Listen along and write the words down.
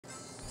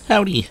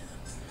Howdy,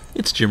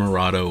 it's Jim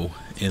Arado,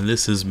 and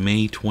this is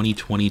May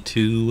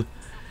 2022,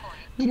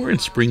 and we're in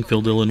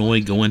Springfield,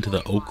 Illinois, going to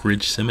the Oak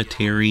Ridge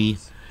Cemetery,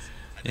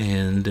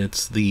 and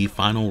it's the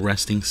final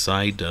resting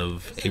site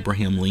of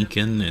Abraham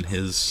Lincoln and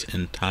his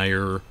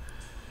entire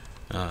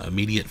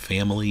immediate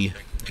family,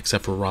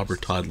 except for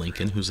Robert Todd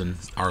Lincoln, who's in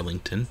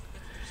Arlington.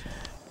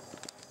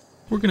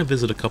 We're going to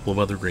visit a couple of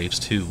other graves,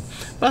 too.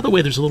 By the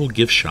way, there's a little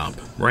gift shop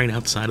right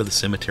outside of the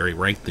cemetery,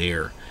 right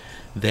there.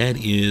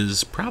 That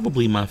is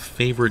probably my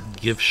favorite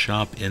gift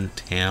shop in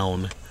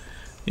town.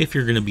 If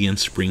you're going to be in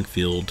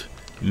Springfield,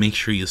 make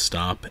sure you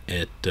stop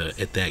at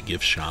that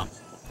gift shop.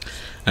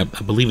 I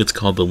believe it's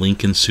called the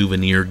Lincoln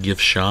Souvenir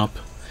Gift Shop.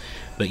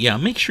 But yeah,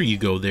 make sure you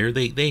go there.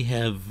 They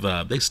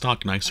have they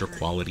stock nicer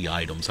quality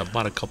items. I've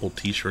bought a couple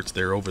T-shirts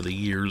there over the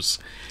years,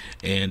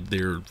 and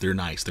they're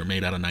nice. They're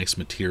made out of nice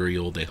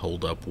material. They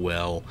hold up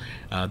well.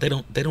 They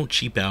don't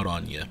cheap out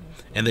on you.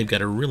 And they've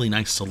got a really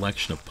nice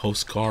selection of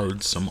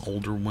postcards, some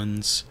older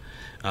ones,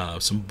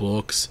 some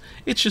books.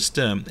 It's just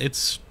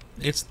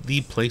it's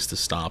the place to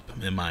stop,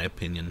 in my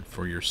opinion,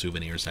 for your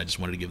souvenirs. I just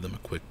wanted to give them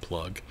a quick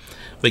plug.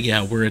 But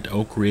yeah, we're at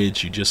Oak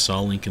Ridge. You just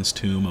saw Lincoln's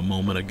tomb a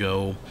moment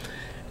ago.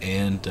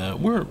 And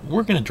we're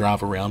going to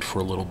drive around for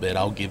a little bit.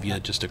 I'll give you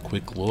just a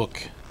quick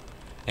look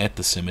at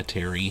the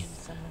cemetery.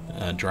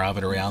 Drive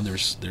it around.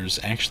 There's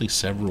actually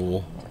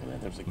several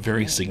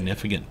very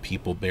significant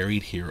people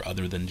buried here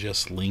other than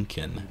just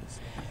Lincoln.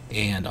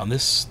 And on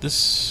this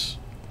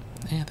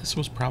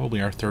was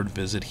probably our third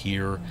visit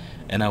here,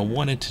 and I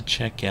wanted to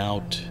check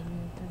out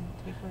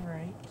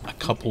a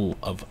couple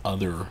of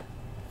other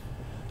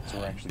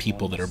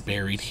people that are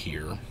buried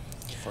here.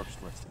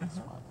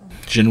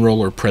 General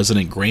or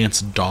President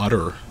Grant's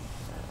daughter,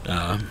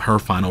 her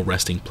final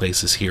resting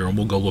place is here, and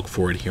we'll go look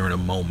for it here in a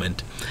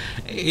moment.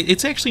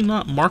 It's actually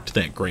not marked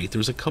that great.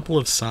 There's a couple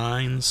of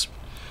signs,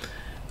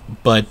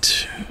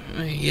 but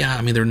yeah,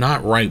 I mean, they're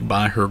not right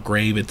by her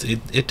grave.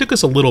 It took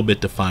us a little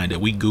bit to find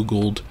it. We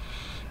Googled,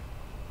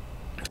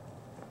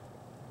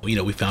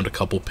 we found a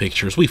couple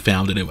pictures. We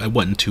found it. It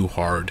wasn't too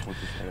hard,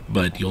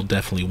 but you'll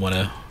definitely want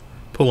to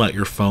pull out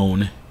your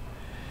phone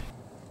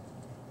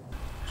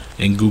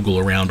and Google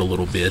around a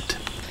little bit.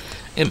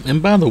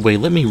 And by the way,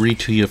 let me read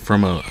to you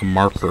from a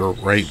marker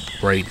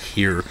right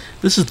here.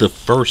 This is the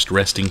first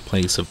resting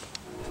place of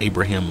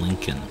Abraham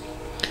Lincoln.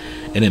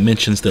 And it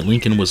mentions that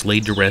Lincoln was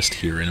laid to rest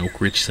here in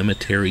Oak Ridge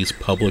Cemetery's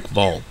public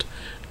vault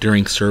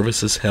during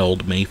services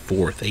held May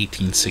 4th,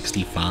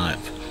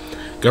 1865.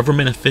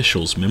 Government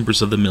officials,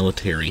 members of the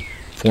military,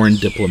 foreign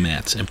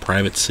diplomats, and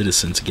private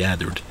citizens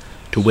gathered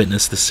to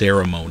witness the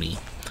ceremony.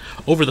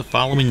 Over the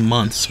following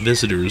months,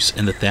 visitors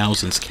in the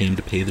thousands came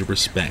to pay their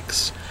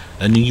respects.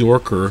 A New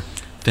Yorker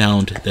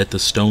found that the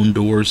stone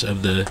doors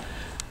of the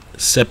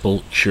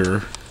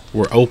sepulchre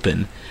were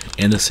open,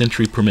 and the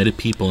sentry permitted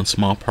people in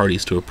small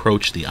parties to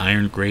approach the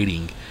iron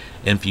grating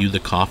and view the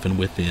coffin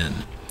within.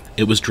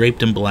 It was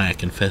draped in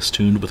black and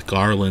festooned with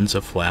garlands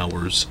of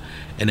flowers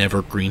and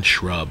evergreen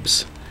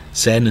shrubs.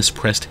 Sadness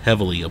pressed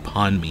heavily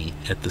upon me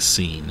at the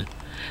scene.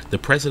 The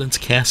president's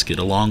casket,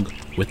 along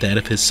with that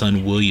of his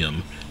son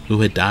William,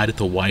 who had died at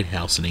the White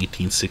House in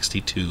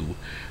 1862,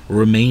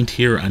 remained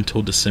here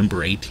until December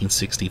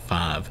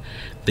 1865.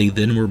 They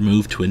then were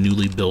moved to a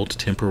newly built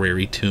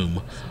temporary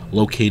tomb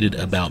located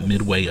about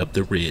midway up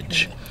the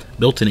ridge.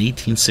 Built in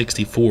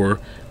 1864,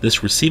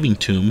 this receiving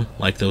tomb,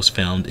 like those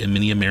found in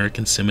many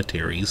American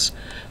cemeteries,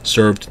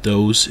 served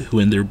those who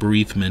in their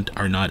bereavement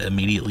are not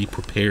immediately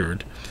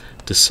prepared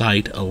to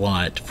site a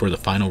lot for the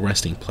final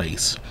resting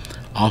place.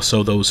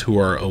 Also those who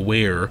are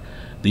aware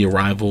the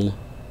arrival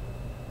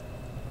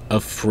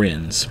of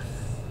friends.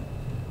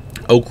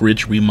 Oak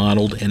Ridge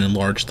remodeled and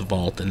enlarged the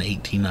vault in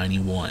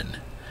 1891.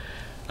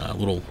 A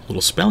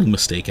little spelling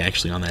mistake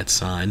actually on that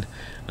sign.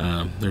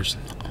 There's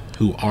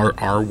who are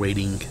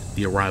awaiting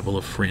the arrival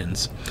of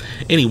friends.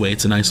 Anyway,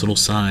 it's a nice little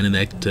sign, and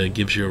that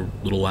gives you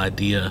a little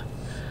idea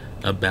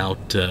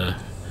about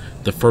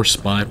the first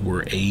spot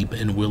where Abe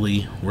and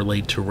Willie were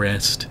laid to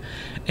rest.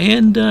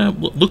 And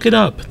look it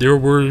up. There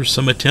were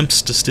some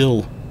attempts to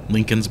steal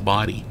Lincoln's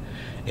body,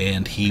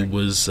 and he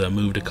was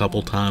moved a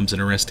couple times.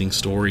 Interesting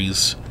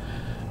stories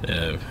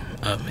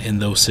in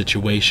those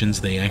situations.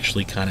 They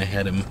actually kind of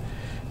had him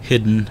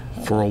hidden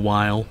for a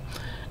while.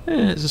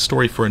 It's a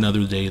story for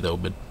another day, though,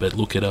 but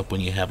look it up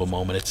when you have a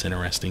moment. It's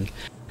interesting.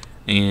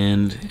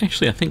 And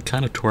actually, I think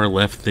kind of to our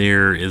left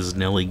there is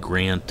Nellie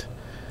Grant.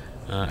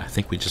 I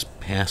think we just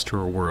passed her,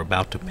 or we're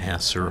about to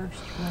pass her.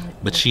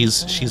 But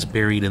she's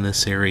buried in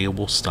this area.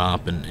 We'll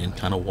stop and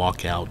kind of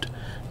walk out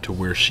to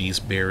where she's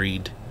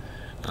buried.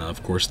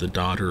 Of course, the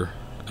daughter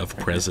of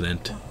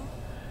President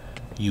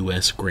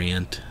U.S.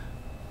 Grant.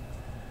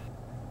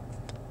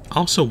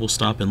 Also, we'll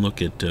stop and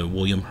look at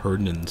William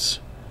Hernan's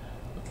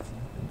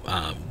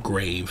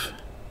grave.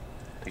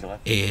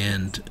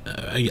 And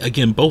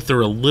again, both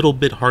are a little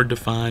bit hard to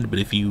find, but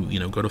if you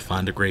go to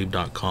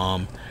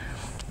findagrave.com,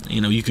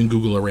 you can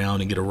Google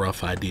around and get a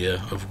rough idea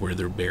of where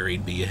they're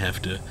buried, but you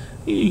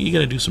got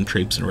to do some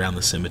traipsing around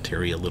the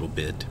cemetery a little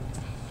bit.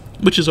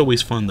 which is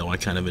always fun, though. I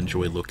kind of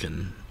enjoy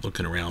looking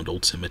around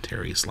old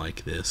cemeteries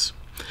like this.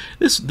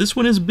 This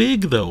one is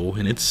big, though,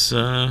 and it's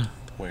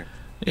Where?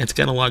 yeah, it's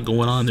got a lot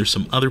going on. There's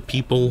some other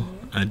people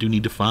I do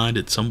need to find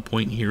at some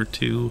point here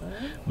too,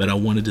 but I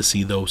wanted to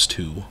see those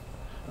two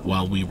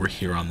while we were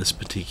here on this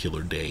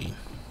particular day.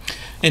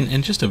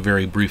 And just a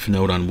very brief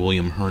note on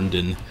William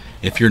Herndon.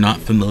 If you're not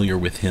familiar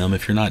with him,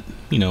 if you're not,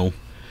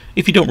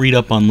 if you don't read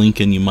up on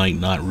Lincoln, you might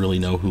not really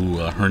know who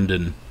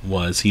Herndon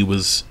was. He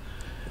was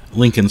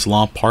Lincoln's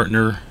law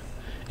partner.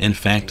 In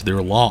fact,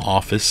 their law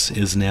office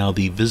is now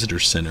the visitor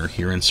center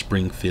here in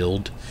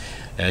Springfield.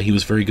 He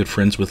was very good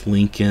friends with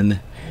Lincoln.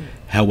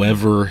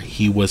 However,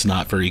 he was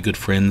not very good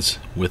friends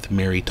with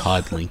Mary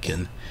Todd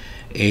Lincoln.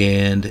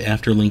 And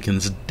after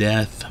Lincoln's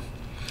death,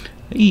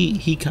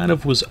 he kind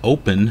of was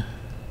open,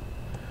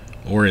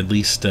 or at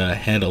least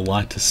had a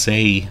lot to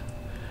say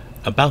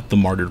about the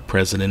martyred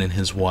president and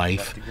his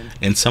wife,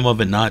 and some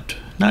of it not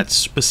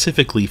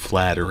specifically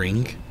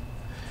flattering.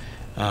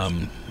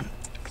 And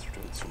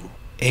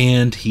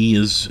he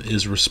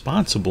is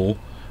responsible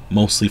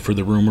mostly for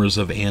the rumors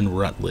of Anne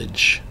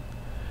Rutledge.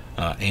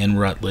 Anne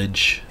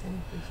Rutledge,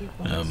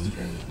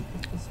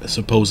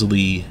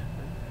 supposedly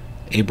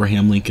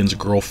Abraham Lincoln's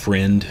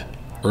girlfriend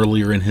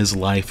earlier in his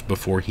life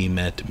before he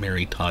met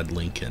Mary Todd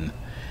Lincoln.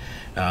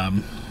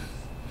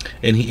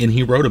 And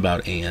he wrote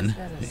about Anne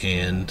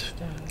and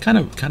kind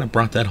of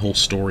brought that whole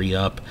story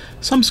up.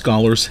 Some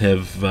scholars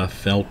have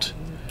felt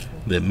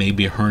that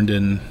maybe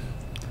Herndon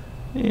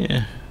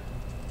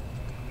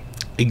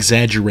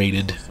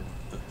exaggerated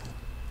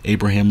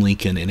Abraham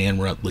Lincoln and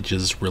Anne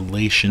Rutledge's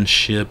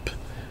relationship.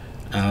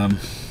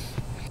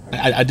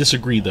 I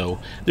disagree, though.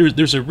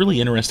 There's a really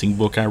interesting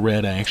book I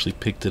read. I actually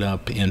picked it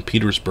up in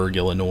Petersburg,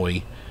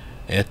 Illinois,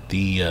 at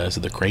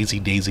the Crazy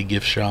Daisy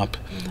gift shop.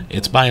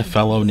 It's by a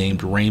fellow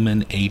named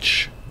Raymond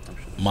H.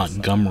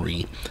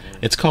 Montgomery.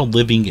 It's called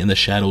Living in the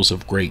Shadows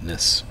of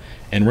Greatness.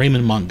 And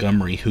Raymond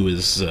Montgomery, who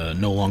is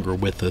no longer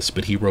with us,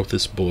 but he wrote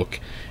this book.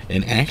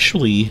 And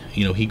actually,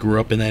 he grew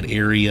up in that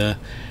area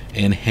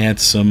and had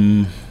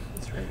some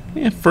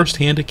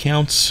first-hand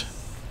accounts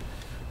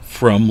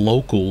from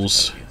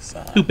locals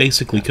who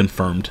basically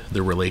confirmed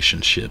the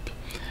relationship.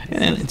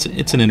 And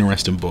it's an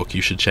interesting book.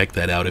 You should check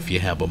that out if you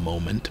have a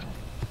moment.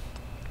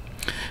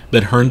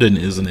 But Herndon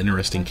is an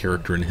interesting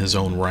character in his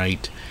own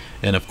right,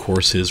 and of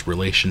course his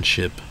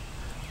relationship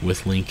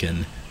with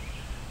Lincoln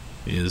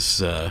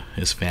is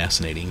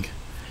fascinating.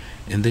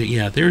 And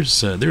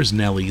there's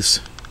Nellie's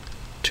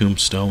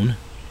tombstone.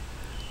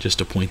 Just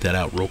to point that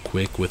out real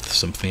quick, with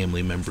some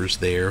family members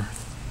there.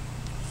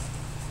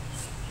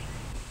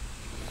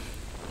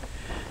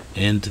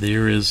 And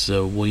there is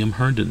William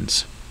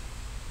Herndon's.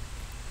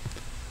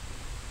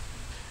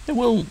 And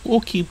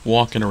we'll keep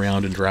walking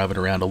around and driving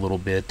around a little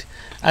bit.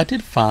 I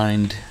did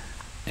find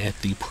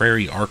at the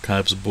Prairie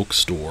Archives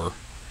bookstore,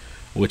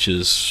 which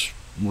is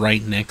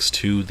right next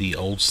to the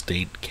old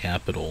state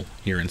capitol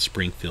here in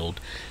Springfield,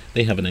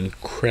 they have an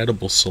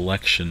incredible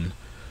selection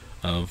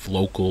of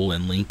local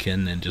and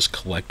Lincoln and just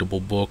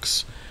collectible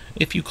books.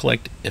 If you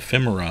collect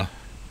ephemera,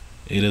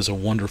 it is a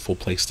wonderful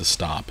place to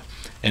stop.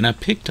 And I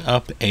picked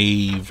up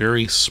a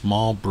very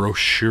small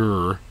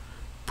brochure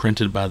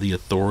printed by the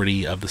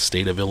authority of the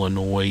state of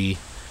Illinois.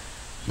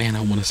 Man,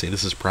 I want to say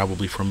this is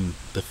probably from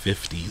the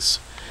 50s.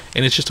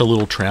 And it's just a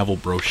little travel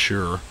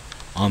brochure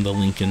on the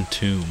Lincoln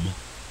tomb.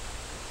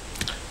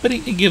 But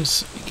it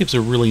gives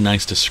a really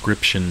nice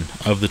description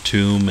of the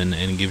tomb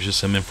and gives you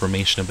some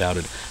information about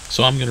it.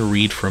 So I'm going to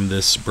read from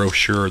this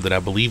brochure that I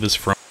believe is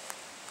from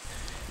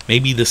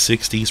maybe the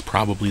 60s,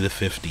 probably the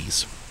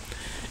 50s.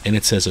 And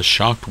it says, a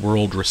shocked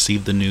world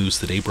received the news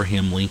that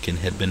Abraham Lincoln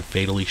had been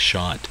fatally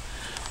shot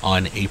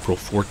on April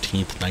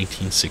 14th,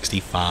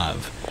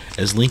 1965.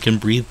 As Lincoln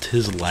breathed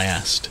his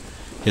last,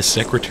 his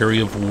Secretary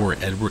of War,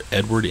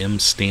 Edward M.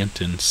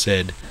 Stanton,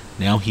 said,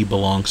 "Now he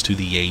belongs to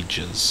the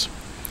ages."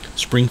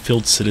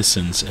 Springfield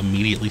citizens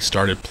immediately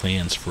started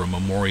plans for a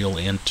memorial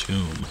and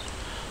tomb.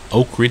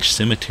 Oak Ridge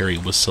Cemetery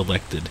was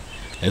selected,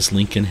 as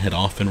Lincoln had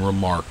often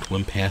remarked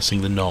when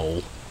passing the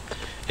knoll.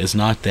 Is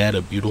not that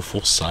a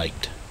beautiful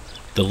sight?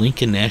 The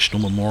Lincoln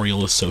National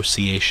Memorial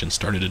Association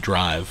started a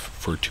drive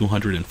for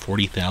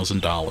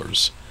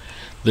 $240,000.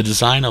 The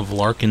design of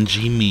Larkin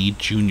G. Meade,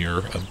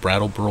 Jr. of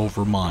Brattleboro,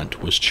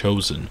 Vermont, was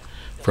chosen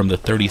from the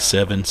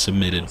 37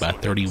 submitted by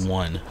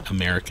 31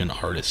 American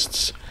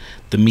artists.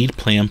 The Meade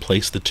plan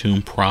placed the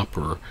tomb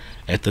proper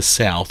at the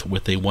south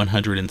with a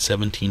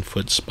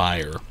 117-foot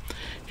spire,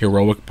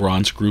 heroic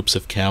bronze groups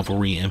of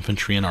cavalry,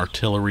 infantry, and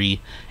artillery,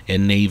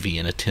 and navy,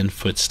 and a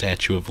 10-foot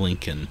statue of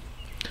Lincoln.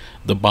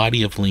 The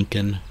body of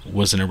Lincoln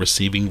was in a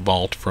receiving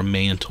vault from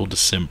May until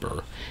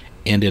December,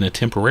 and in a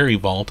temporary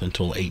vault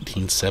until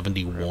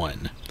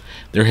 1871.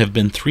 There have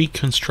been 3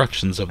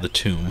 constructions of the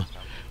tomb,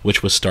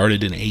 which was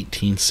started in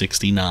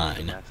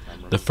 1869.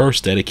 The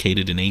first,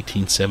 dedicated in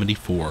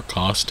 1874,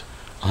 cost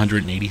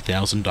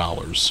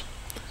 $180,000.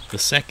 The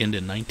second,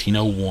 in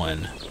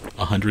 1901,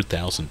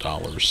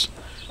 $100,000.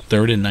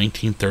 Third, in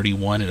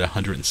 1931, at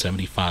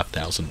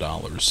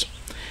 $175,000.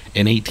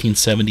 In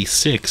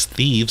 1876,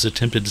 thieves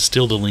attempted to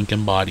steal the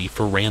Lincoln body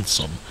for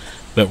ransom,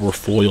 but were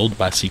foiled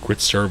by Secret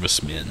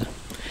Service men.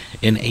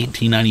 In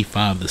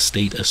 1895, the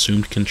state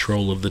assumed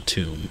control of the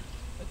tomb.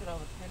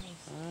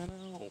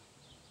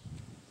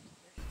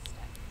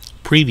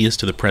 Previous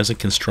to the present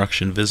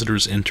construction,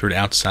 visitors entered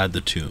outside the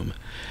tomb.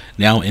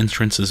 Now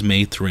entrance is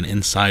made through an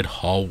inside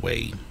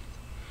hallway.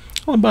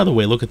 Oh, and by the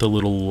way, look at the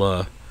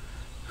little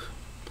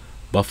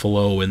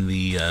buffalo and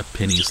the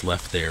pennies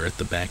left there at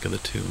the back of the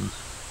tomb.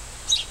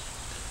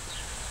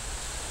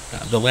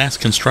 The last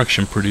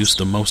construction produced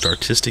the most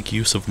artistic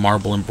use of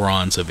marble and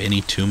bronze of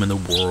any tomb in the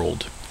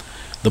world.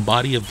 The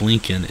body of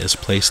Lincoln is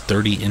placed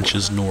 30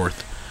 inches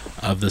north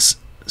of the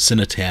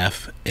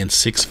cenotaph and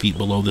 6 feet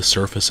below the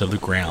surface of the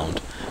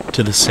ground.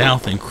 To the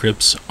south in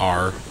crypts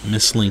are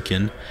Miss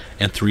Lincoln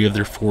and 3 of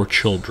their 4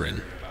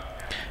 children,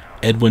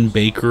 Edwin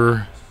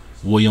Baker,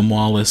 William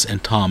Wallace,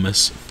 and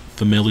Thomas,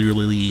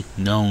 familiarly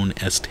known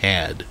as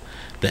Tad.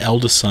 The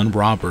eldest son,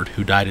 Robert,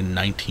 who died in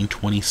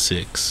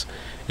 1926,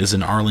 is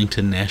in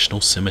Arlington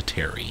National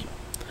Cemetery.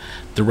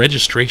 The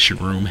registration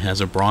room has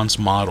a bronze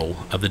model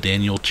of the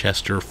Daniel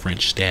Chester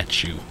French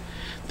statue.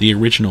 The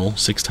original,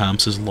 6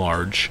 times as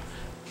large,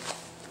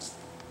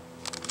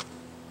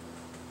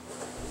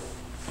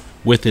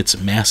 with its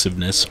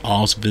massiveness,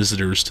 awes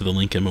visitors to the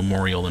Lincoln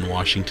Memorial in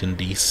Washington,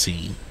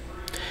 D.C.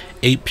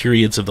 8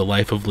 periods of the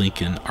life of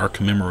Lincoln are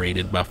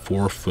commemorated by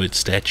 4-foot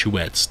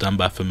statuettes done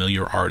by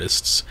familiar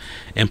artists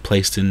and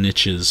placed in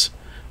niches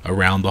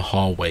around the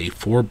hallway.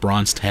 4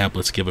 bronze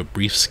tablets give a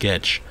brief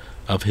sketch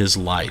of his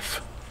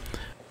life.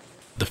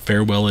 The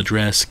farewell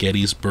address,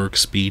 Gettysburg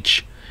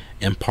speech,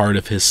 and part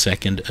of his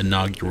second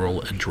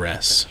inaugural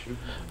address.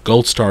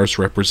 Gold stars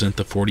represent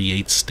the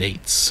 48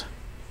 states.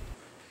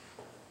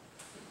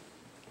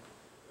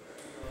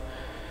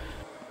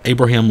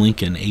 Abraham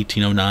Lincoln,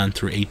 1809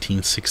 through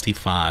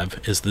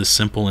 1865, is the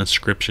simple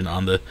inscription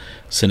on the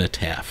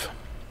cenotaph.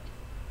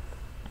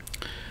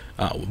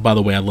 By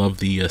the way, I love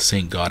the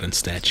St. Gaudens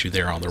statue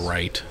there on the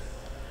right.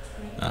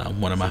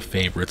 One of my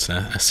favorites.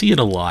 I see it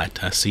a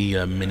lot. I see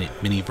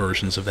many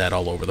versions of that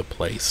all over the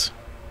place.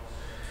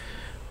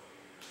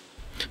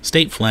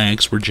 State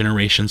flags where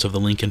generations of the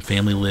Lincoln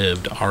family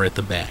lived are at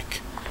the back.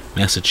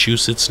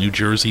 Massachusetts, New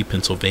Jersey,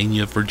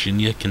 Pennsylvania,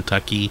 Virginia,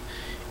 Kentucky,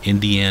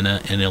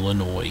 Indiana, and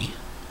Illinois.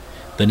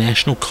 The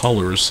national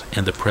colors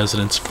and the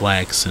president's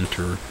flag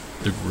center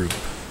the group.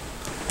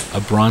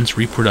 A bronze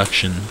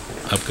reproduction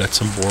of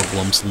Gutzon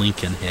Borglum's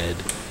Lincoln head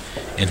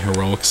in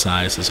heroic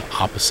size is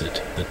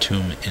opposite the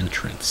tomb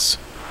entrance.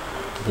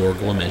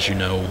 Borglum, as you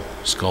know,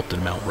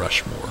 sculpted Mount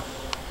Rushmore.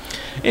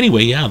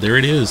 Anyway, yeah, there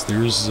it is.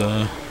 There's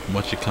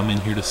what you come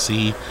in here to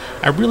see.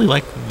 I really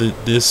like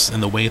this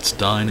and the way it's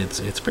done. It's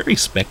very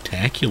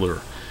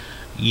spectacular.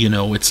 You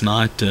know, it's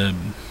not... to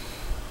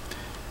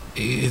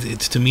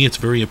me, it's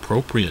very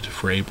appropriate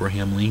for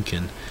Abraham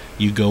Lincoln.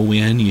 You go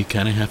in, you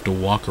kind of have to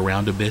walk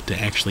around a bit to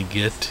actually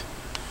get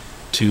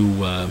to,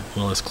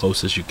 well, as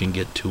close as you can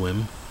get to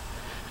him.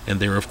 And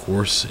there, of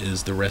course,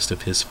 is the rest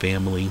of his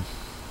family.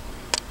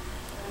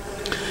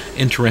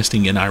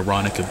 Interesting and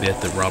ironic a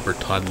bit that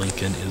Robert Todd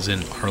Lincoln is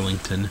in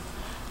Arlington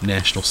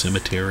National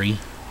Cemetery,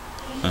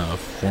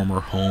 former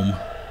home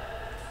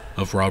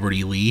of Robert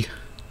E. Lee.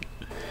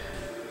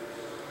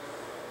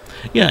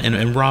 Yeah,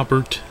 and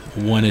Robert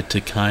wanted to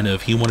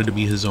he wanted to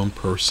be his own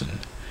person,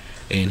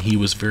 and he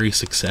was very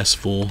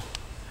successful,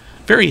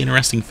 very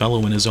interesting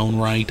fellow in his own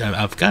right.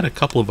 I've got a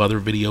couple of other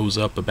videos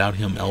up about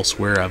him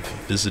elsewhere. I've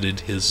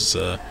visited his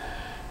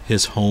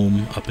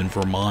home up in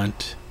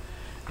Vermont,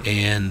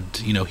 and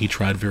you know, he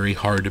tried very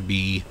hard to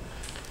be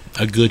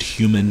a good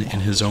human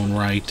in his own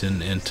right,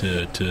 and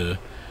to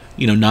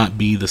you know, not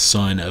be the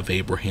son of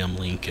Abraham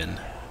Lincoln.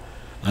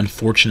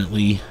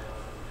 Unfortunately,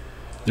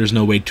 there's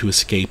no way to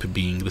escape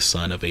being the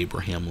son of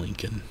Abraham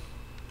Lincoln.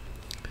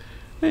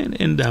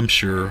 And I'm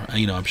sure,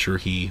 you know, I'm sure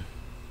he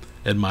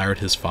admired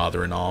his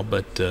father and all,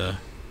 but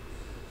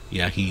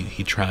yeah,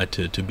 he tried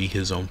to be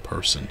his own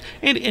person,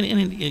 and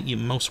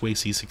in most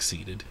ways he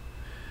succeeded.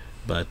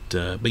 But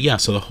yeah,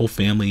 so the whole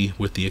family,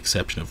 with the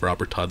exception of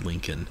Robert Todd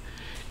Lincoln,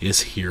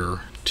 is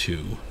here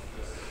too.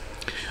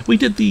 We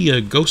did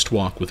the ghost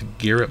walk with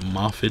Garrett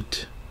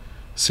Moffat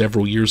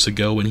several years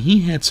ago, and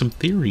he had some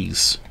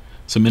theories,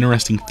 some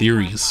interesting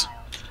theories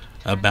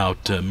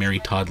about Mary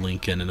Todd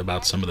Lincoln and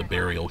about some of the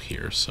burial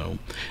here. So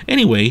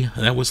anyway,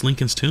 that was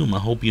Lincoln's tomb. I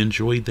hope you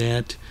enjoyed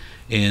that,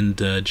 and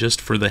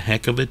just for the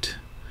heck of it,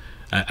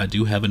 I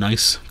do have a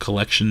nice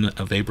collection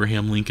of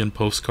Abraham Lincoln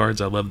postcards.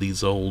 I love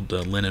these old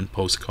linen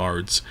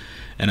postcards,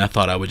 and I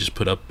thought I would just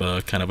put up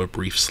kind of a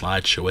brief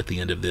slideshow at the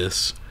end of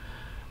this,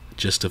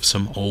 just of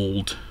some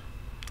old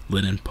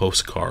linen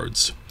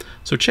postcards.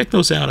 So check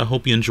those out. I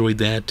hope you enjoyed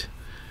that,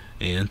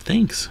 and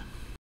thanks.